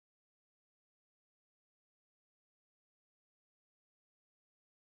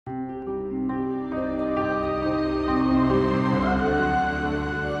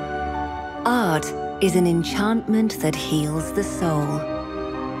art is an enchantment that heals the soul.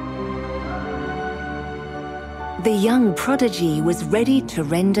 The young prodigy was ready to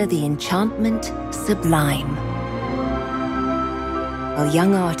render the enchantment sublime. A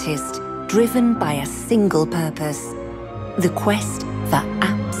young artist driven by a single purpose, the quest for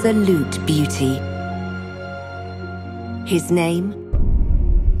absolute beauty. His name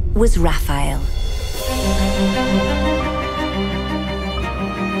was Raphael.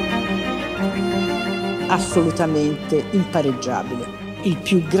 Assolutamente impareggiabile, il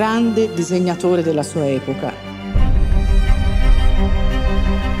più grande disegnatore della sua epoca.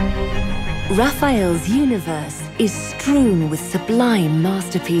 Raphael's universe is strewn with sublime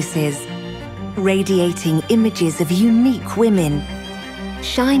masterpieces, radiating images of unique women,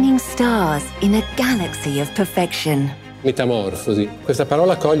 shining stars in a galaxy of perfection. Metamorfosi. Questa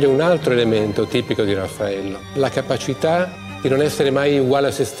parola coglie un altro elemento tipico di Raffaello, la capacità di non essere mai uguale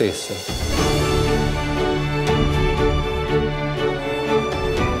a se stesso.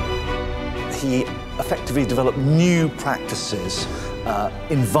 He effectively developed new practices,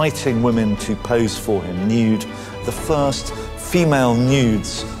 inviting women to pose for him, nude, the first female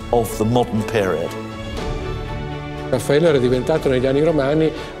nudes of the modern period. Raffaello era diventato negli anni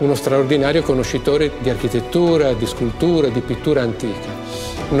romani uno straordinario conoscitore di architettura, di scultura, di pittura antica,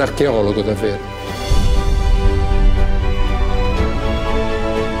 un archeologo davvero.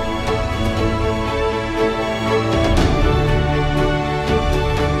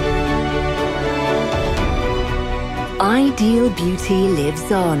 Ideal beauty lives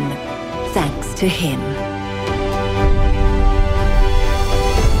on, thanks to him.